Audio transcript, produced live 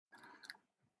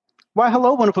Why,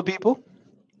 hello, wonderful people.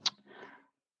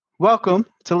 Welcome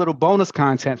to little bonus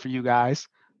content for you guys.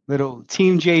 Little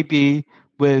Team JB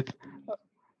with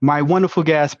my wonderful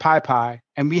guest, Pi Pi.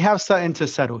 And we have something to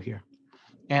settle here.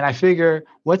 And I figure,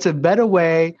 what's a better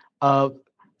way of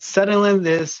settling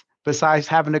this besides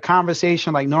having a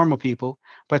conversation like normal people,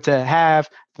 but to have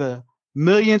the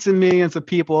millions and millions of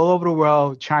people all over the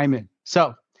world chime in?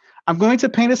 So I'm going to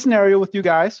paint a scenario with you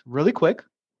guys really quick,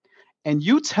 and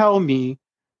you tell me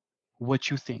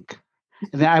what you think.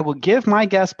 And then I will give my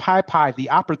guest Pi Pi the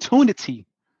opportunity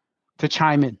to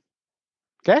chime in.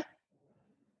 Okay?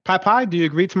 Pi Pi, do you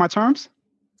agree to my terms?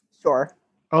 Sure.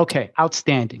 Okay,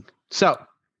 outstanding. So,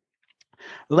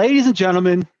 ladies and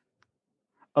gentlemen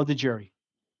of the jury,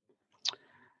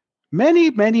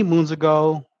 many, many moons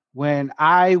ago, when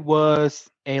I was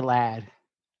a lad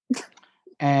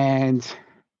and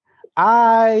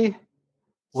I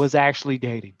was actually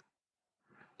dating,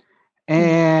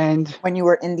 and When you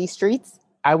were in these streets?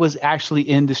 I was actually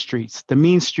in the streets, the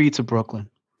mean streets of Brooklyn,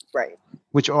 Right.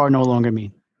 which are no longer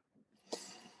mean.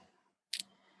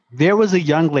 There was a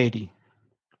young lady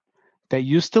that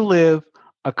used to live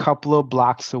a couple of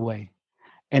blocks away.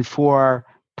 And for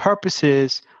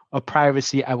purposes of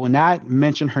privacy, I will not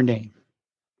mention her name.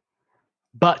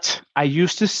 But I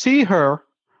used to see her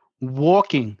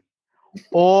walking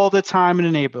all the time in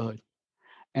the neighborhood.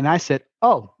 And I said,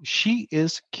 oh, she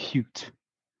is cute.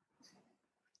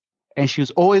 And she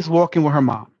was always walking with her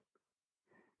mom.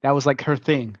 That was like her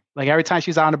thing. Like every time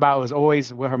she's out and about, it was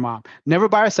always with her mom. Never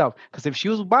by herself. Because if she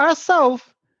was by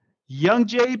herself, young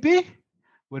JB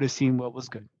would have seen what was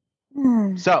good.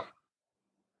 So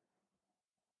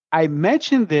I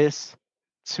mentioned this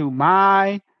to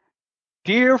my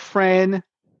dear friend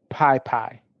Pi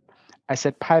Pi. I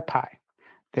said, Pi Pi,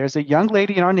 there's a young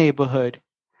lady in our neighborhood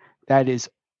that is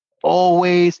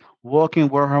always walking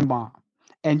with her mom.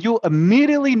 And you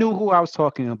immediately knew who I was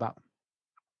talking about.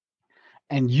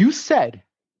 And you said,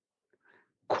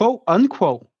 quote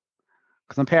unquote,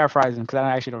 because I'm paraphrasing because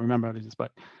I actually don't remember this,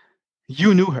 but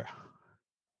you knew her.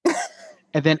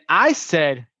 And then I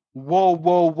said, whoa,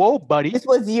 whoa, whoa, buddy. This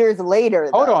was years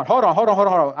later. Hold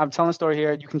on. I'm telling a story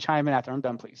here. You can chime in after I'm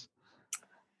done, please.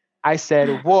 I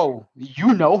said, whoa,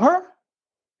 you know her?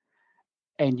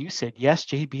 And you said, yes,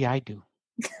 JB, I do.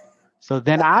 So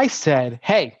then I said,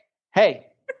 hey,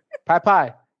 Pi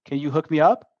Pi, can you hook me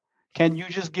up? Can you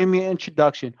just give me an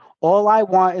introduction? All I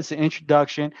want is an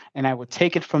introduction, and I would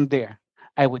take it from there.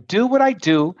 I would do what I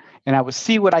do, and I would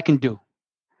see what I can do.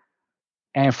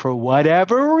 And for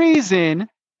whatever reason,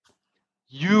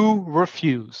 you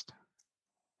refused.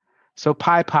 So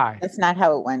Pi Pi. That's not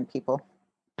how it went, people.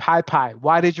 Pi Pi,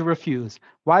 why did you refuse?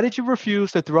 Why did you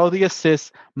refuse to throw the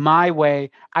assist my way?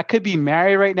 I could be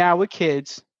married right now with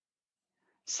kids,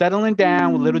 settling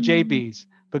down with little JBs,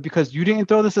 but because you didn't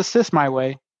throw this assist my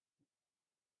way,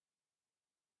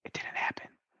 it didn't happen.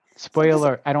 Spoiler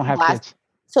alert, I don't have kids.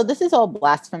 So this is all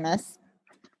blasphemous.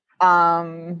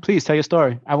 Please tell your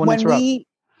story. I won't interrupt.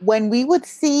 When we would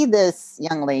see this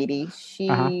young lady,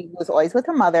 she was always with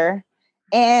her mother,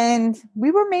 and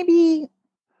we were maybe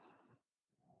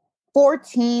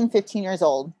 14, 15 years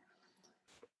old.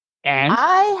 And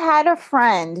I had a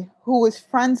friend who was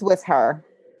friends with her,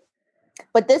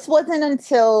 but this wasn't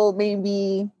until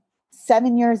maybe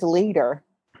 7 years later.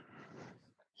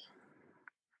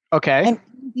 Okay. And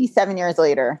maybe 7 years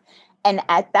later. And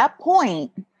at that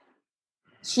point,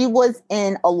 she was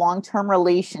in a long-term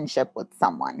relationship with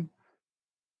someone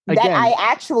that I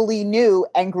actually knew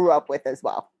and grew up with as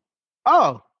well.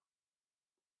 Oh,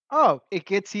 it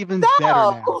gets even better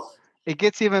now. It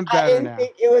gets even better now.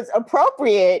 It was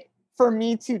appropriate for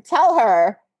me to tell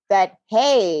her that,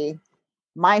 hey,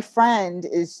 my friend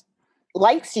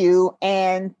likes you,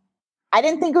 and I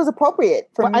didn't think it was appropriate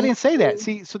for me. I didn't say that.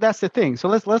 See, so that's the thing. So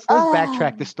let's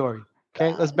backtrack this story.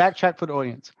 Okay, let's backtrack for the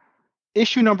audience.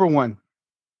 Issue number 1.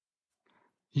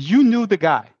 You knew the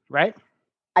guy, right?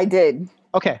 I did.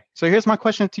 Okay, so here's my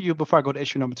question to you before I go to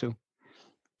issue number 2.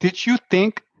 Did you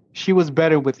think she was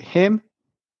better with him?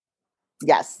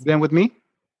 Yes. Than with me?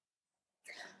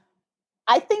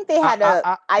 I think they had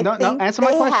answer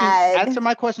my question. Answer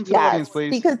my question to the audience,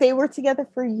 please. Because they were together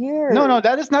for years. No,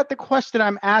 that is not the question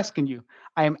I'm asking you.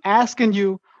 I am asking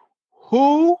you,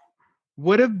 who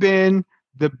would have been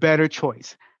the better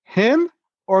choice, him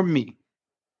or me?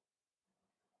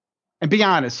 And be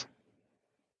honest.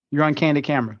 You're on candid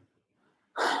camera.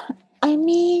 I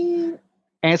mean,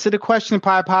 answer the question,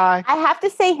 Pi Pi. I have to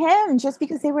say him, just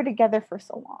because they were together for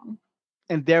so long.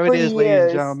 And there it is, ladies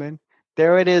and gentlemen.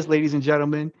 There it is, ladies and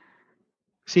gentlemen.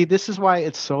 See, this is why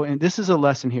it's so, and this is a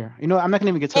lesson here. You know, I'm not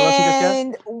going to even get to the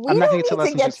lesson just yet. And we don't need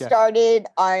to get started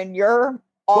on your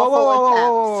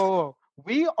awful attempts.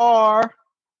 We are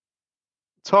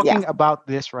talking about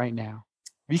this right now.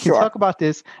 We can talk about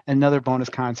this and another bonus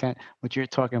content, what you're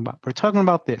talking about. We're talking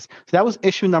about this. So that was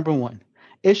issue number 1.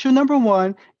 Issue number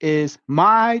 1 is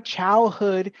my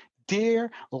childhood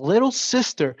dear little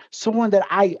sister, someone that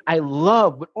I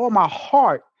love with all my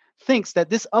heart, thinks that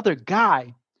this other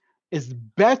guy is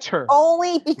better.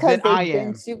 Only because they've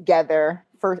been together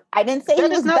for. I didn't say he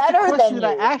was better than you.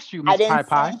 I asked you, Ms. I didn't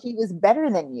say he was better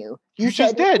than you. You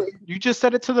just did. You just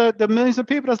said it to the millions of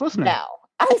people that's listening. No,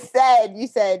 you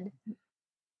said.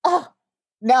 Oh,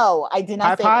 no, I did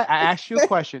not say that. I asked you a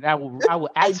question. I will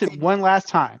ask it one last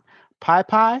time.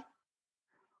 Pie,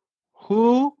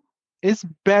 who is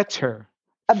better?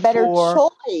 A better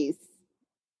choice.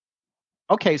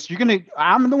 Okay, so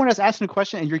I'm the one that's asking the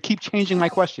question and you keep changing my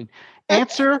question.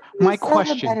 Answer my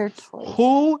question.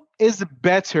 Who is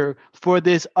better for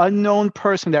this unknown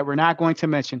person that we're not going to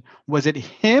mention? Was it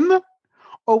him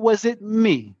or was it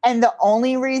me? And the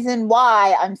only reason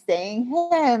why I'm saying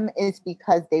him is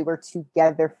because they were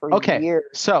together for years.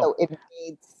 So it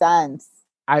made sense.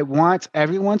 I want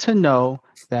everyone to know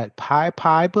that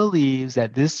Pie believes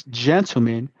that this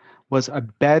gentleman was a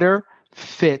better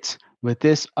fit with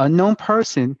this unknown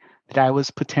person that I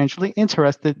was potentially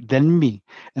interested than me.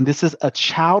 And this is a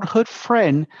childhood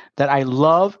friend that I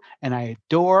love and I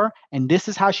adore. And this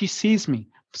is how she sees me.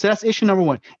 So that's issue number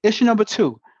 1. Issue number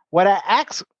 2, what I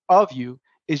ask of you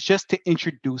is just to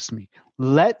introduce me.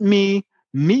 Let me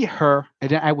meet her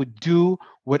and then I would do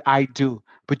what I do.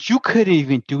 But you couldn't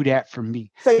even do that for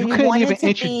me. So you couldn't even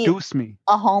introduce me.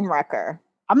 A homewrecker.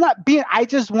 I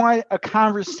just wanted a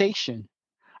conversation.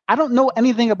 I don't know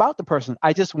anything about the person.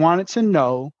 I just wanted to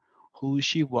know who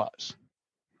she was.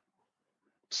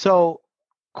 So,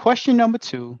 question number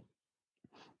 2,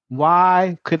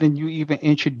 why couldn't you even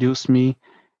introduce me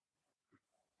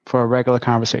for a regular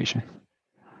conversation?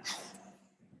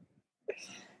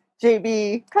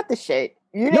 JB, cut the shit.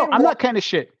 No, I'm not cutting the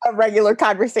shit. A regular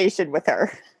conversation with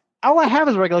her. All I have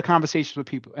is regular conversations with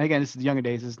people. And again, this is the younger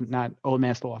days. This is not old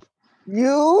man stuff.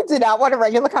 You did not want a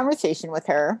regular conversation with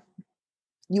her.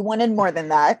 You wanted more than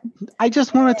that. I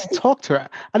just wanted to talk to her.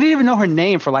 I didn't even know her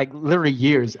name for like literally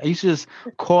years. I used to just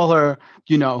call her,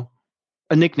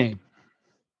 a nickname.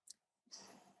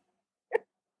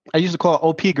 I used to call her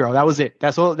OP girl. That was it.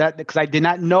 That's all that, because I did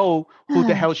not know who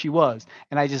the hell she was.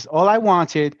 And all I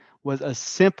wanted was a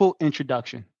simple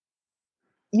introduction.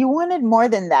 You wanted more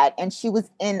than that. And she was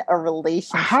in a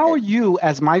relationship. How are you,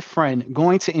 as my friend,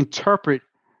 going to interpret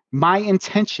my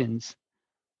intentions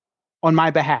on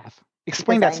my behalf?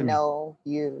 Explain that to me. I know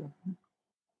you.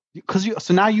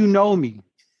 So now you know me.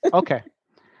 Okay.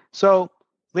 So,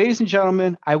 ladies and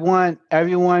gentlemen, I want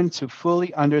everyone to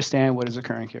fully understand what is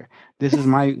occurring here. This is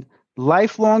my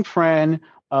lifelong friend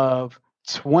of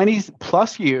 20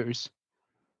 plus years.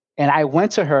 And I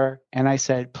went to her and I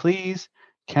said, please,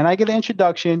 can I get an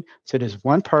introduction to this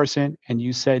one person? And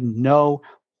you said, no,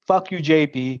 fuck you,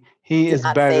 JB. He is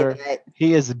better.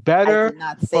 He is better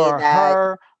for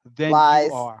her than you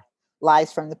are.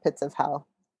 Lies from the pits of hell.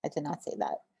 I did not say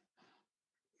that.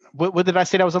 What did I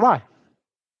say that was a lie?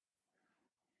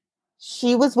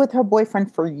 She was with her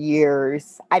boyfriend for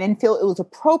years. I didn't feel it was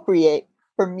appropriate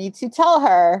for me to tell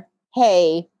her,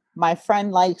 hey, my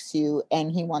friend likes you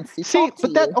and he wants to talk to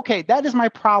you. That is my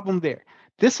problem there.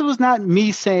 This was not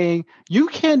me saying, you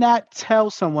cannot tell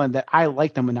someone that I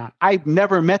like them or not. I've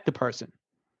never met the person.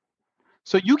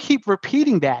 So you keep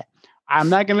repeating that. I'm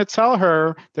not going to tell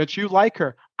her that you like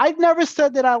her. I never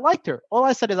said that I liked her. All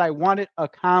I said is I wanted a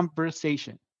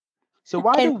conversation. So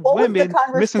why do women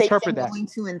misinterpret that? Going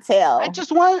to entail?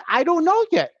 I don't know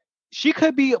yet. She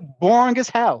could be boring as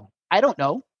hell. I don't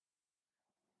know.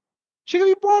 She could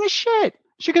be boring as shit.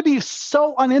 She could be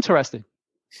so uninteresting.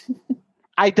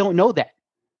 I don't know that.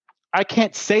 I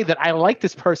can't say that I like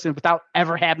this person without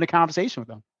ever having a conversation with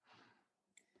them.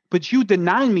 But you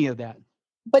deny me of that.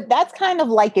 But that's kind of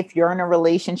like if you're in a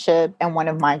relationship and one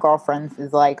of my girlfriends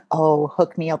is like, oh,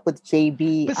 hook me up with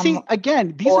JB. But see,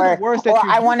 again, these are the words that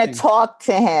you're I want to talk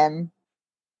to him.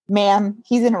 Ma'am,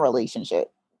 he's in a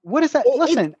relationship. What is that?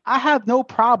 Listen, I have no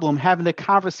problem having a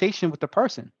conversation with the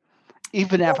person,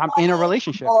 even if I'm in a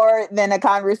relationship. More than a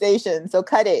conversation. So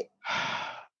cut it.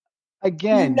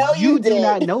 Again, you do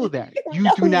not know that. You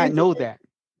do not know that.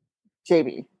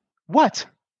 JB. What?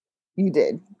 You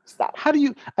did. Stop. How do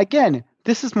you, again,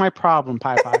 this is my problem,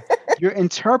 Pie. You're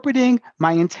interpreting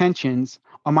my intentions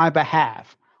on my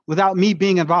behalf without me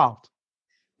being involved.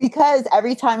 Because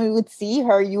every time we would see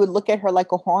her, you would look at her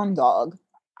like a horn dog.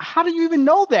 How do you even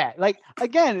know that? Like,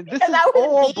 again, this is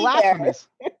all blasphemous.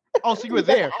 Oh, so you were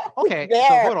there. Okay, so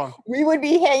hold on. We would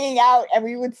be hanging out and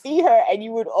we would see her and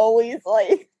you would always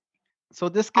like. So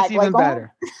this gets even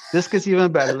better. This gets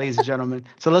even better, ladies and gentlemen.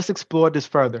 So let's explore this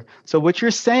further. So what you're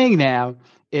saying now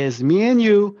is me and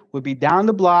you would be down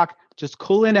the block, just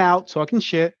cooling out, talking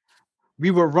shit. We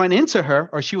would run into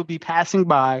her or she would be passing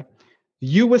by.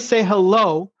 You would say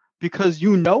hello because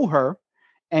you know her.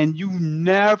 And you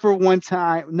never once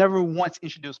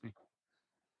introduced me.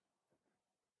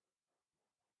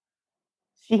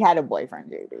 She had a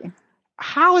boyfriend, JB.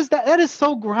 How is that? That is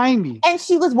so grimy. And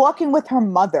she was walking with her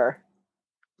mother.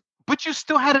 But you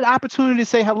still had an opportunity to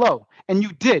say hello. And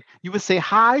you did. You would say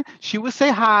hi. She would say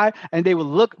hi. And they would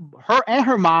look, her and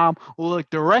her mom will look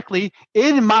directly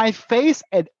in my face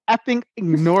and effing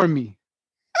ignore me.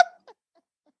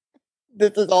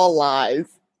 This is all lies.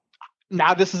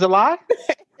 Now this is a lie?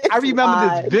 I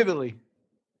remember this vividly.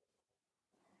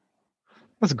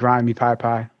 That's grimy,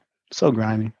 Pie. So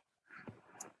grimy.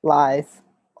 Lies.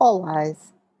 All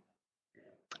lies.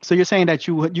 So you're saying that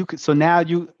you could, so now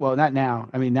well, not now.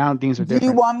 I mean, now things are different. Do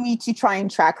you want me to try and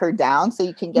track her down so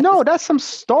you can get? No, that's some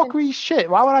stalkery shit.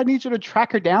 Why would I need you to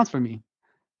track her down for me?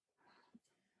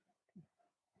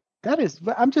 That is,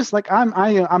 I'm just like,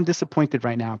 I'm disappointed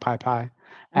right now, Pie.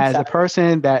 As a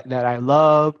person that I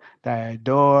love, that I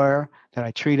adore, that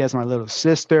I treat as my little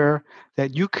sister,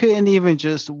 that you couldn't even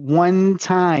just one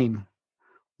time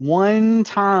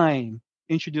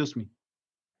introduce me.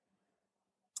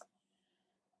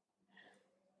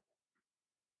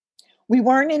 We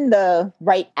weren't in the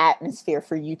right atmosphere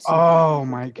for you to. Oh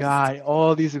my God,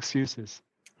 all these excuses.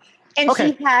 And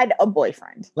she had a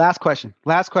boyfriend. Last question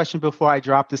before I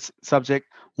drop this subject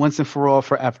once and for all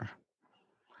forever.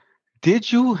 Did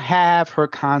you have her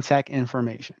contact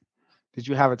information? Did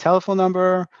you have a telephone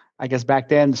number? I guess back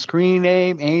then, the screen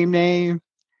name, AIM name.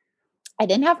 I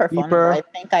didn't have her phone number. I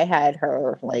think I had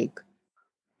her like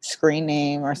screen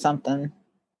name or something.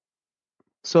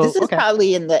 So this is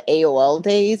probably in the AOL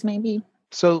days, maybe.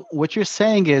 So what you're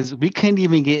saying is we couldn't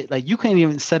even get, like, you couldn't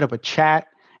even set up a chat,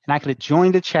 and I could have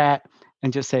joined the chat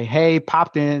and just say, hey,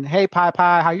 popped in, hey, Pie,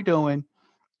 how you doing?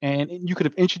 And you could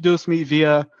have introduced me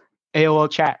via AOL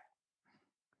chat.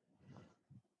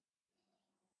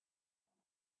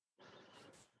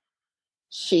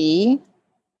 She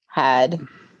had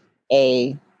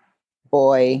a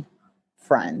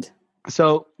boyfriend.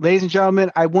 So, ladies and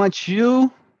gentlemen, I want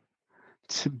you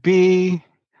to be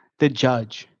the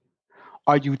judge.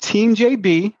 Are you Team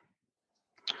JB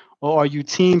or are you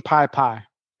Team Pie?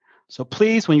 So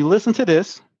please, when you listen to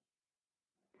this,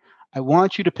 I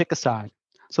want you to pick a side.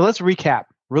 So let's recap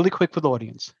really quick for the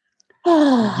audience.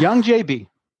 Young JB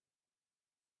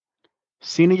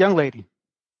seen a young lady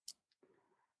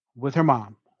with her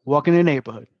mom walking in the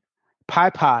neighborhood.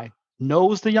 Pie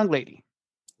knows the young lady.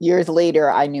 Years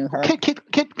later, I knew her.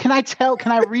 Can I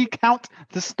recount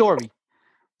the story?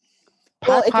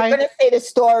 Well, if you're going to say the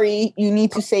story, you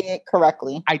need to say it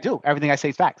correctly. I do. Everything I say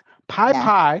is fact.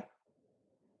 Pie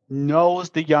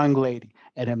knows the young lady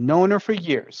and have known her for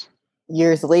years.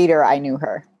 Years later, I knew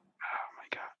her. Oh my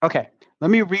God. Okay.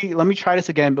 Let me try this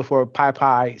again before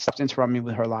Pie stops interrupting me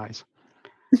with her lies.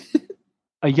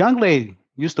 A young lady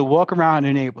used to walk around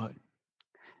the neighborhood.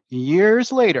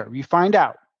 Years later, we find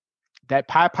out that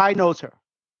Pie knows her.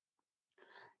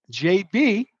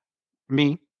 JB,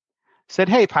 me, said,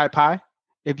 hey, Pie,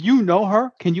 if you know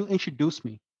her, can you introduce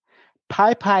me?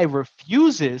 Pie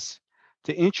refuses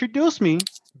to introduce me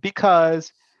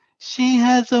because she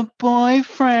has a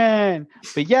boyfriend.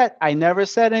 But yet, I never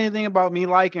said anything about me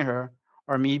liking her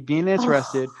or me being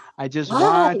interested. I just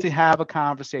wanted to have a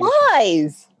conversation.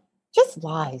 Lies. Just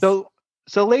lies.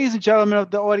 So ladies and gentlemen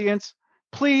of the audience,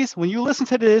 please, when you listen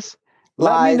to this,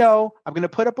 let me know. I'm going to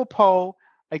put up a poll.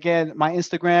 Again, my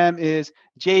Instagram is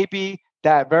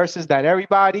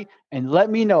JB.versus.everybody. And let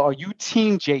me know, are you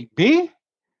Team JB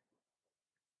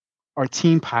or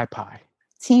Team Pie?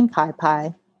 Team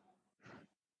Pie.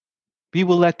 We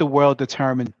will let the world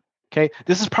determine. Okay.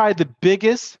 This is probably going to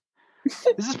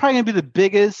be the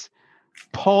biggest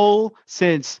poll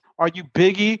since Are You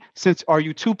Biggie? Since Are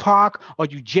You Tupac? Are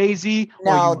You Jay-Z?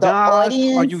 No, are you the Nas?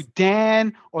 audience. Are you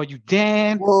Dan? Are you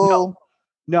Dan? Will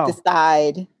no.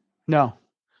 Decide. No.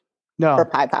 For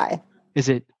Pie. Is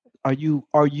it? Are you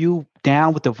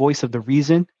down with the voice of the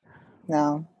reason?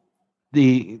 No.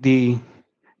 The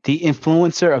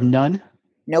influencer of none?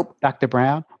 Nope. Dr.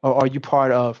 Brown? Or are you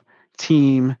part of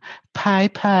Team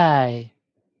Pie?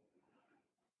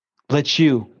 Let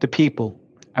you, the people,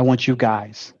 I want you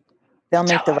guys. They'll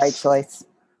make the right choice.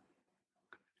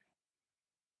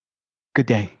 Good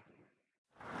day.